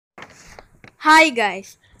Hi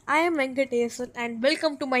guys, I am Venkatesan and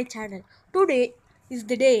welcome to my channel. Today is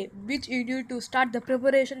the day which you need to start the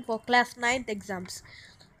preparation for class ninth exams.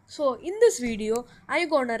 So in this video, I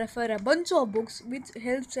gonna refer a bunch of books which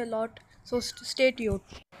helps a lot. So stay tuned.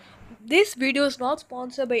 This video is not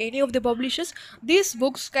sponsored by any of the publishers. These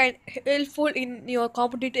books can helpful in your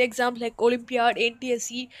competitive exams like Olympiad,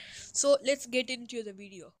 NTSE. So let's get into the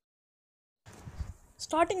video.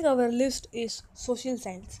 Starting our list is social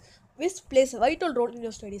science, which plays a vital role in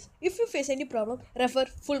your studies. If you face any problem, refer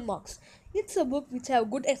full marks. It's a book which have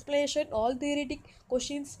good explanation, all theoretic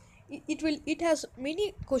questions. It has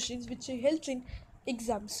many questions which helps in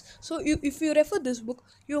exams. So if you refer this book,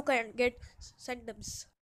 you can get sentence.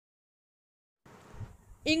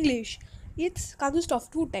 English. It consists of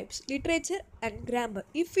two types, literature and grammar.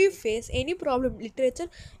 If you face any problem literature,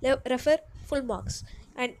 refer full marks.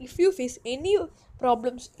 And if you face any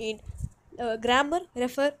problems in grammar,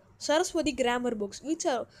 refer Saraswati grammar books, which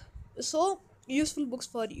are so useful books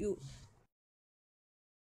for you.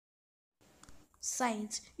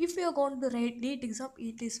 Science. If you are going to write NEET exam,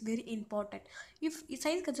 it is very important. If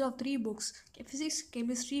science consists of three books: physics,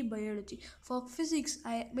 chemistry, biology. For physics,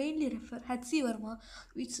 I mainly refer H.C. Verma,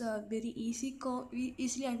 which is very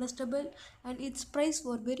easily understandable, and its price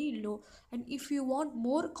were very low. And if you want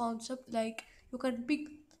more concept, like you can pick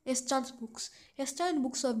s.chand's books. S.chand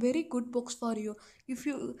books are very good books for you. If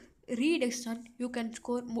you read s.chand, you can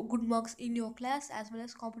score good marks in your class as well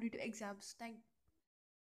as competitive exams. Thank you.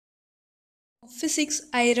 Physics,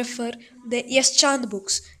 I refer the s.chand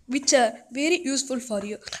books, which are very useful for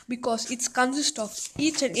you because it consists of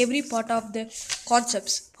each and every part of the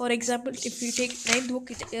concepts. For example, if you take ninth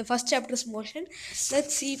book, first chapter is motion.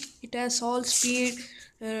 Let's see, it has all speed,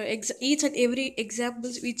 each and every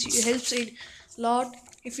examples which helps in lot.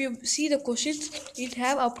 If you see the questions, it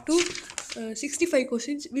have up to 65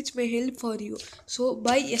 questions which may help for you. So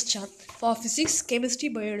buy s.chand for physics, chemistry,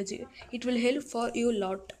 biology. It will help for you a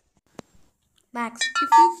lot. Max. If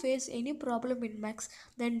you face any problem in Max,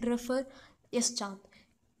 then refer s.chand.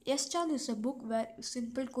 S.chand is a book where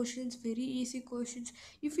simple questions, very easy questions.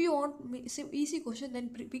 If you want easy question, then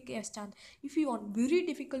pick s.chand. If you want very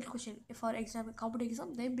difficult question, for example, competitive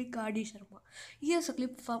exam, then pick R.D. Sharma. Here's a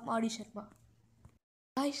clip from R.D. Sharma.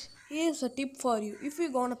 Guys, here's a tip for you. If you're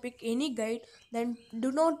gonna pick any guide, then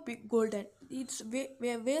do not pick golden. It's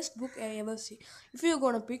worst book I ever see. If you're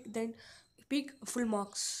gonna pick, then pick full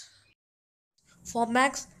marks. For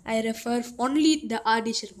Max, I refer only the RD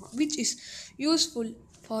Sharma, which is useful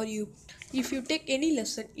for you. If you take any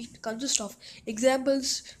lesson, it consists of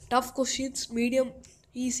examples, tough questions, medium,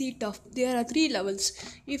 easy, tough. There are three levels.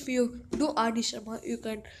 If you do RD Sharma, you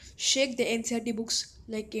can shake the NCRT books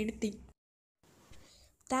like anything.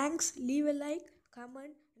 Thanks, leave a like,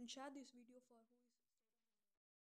 comment, and share this video.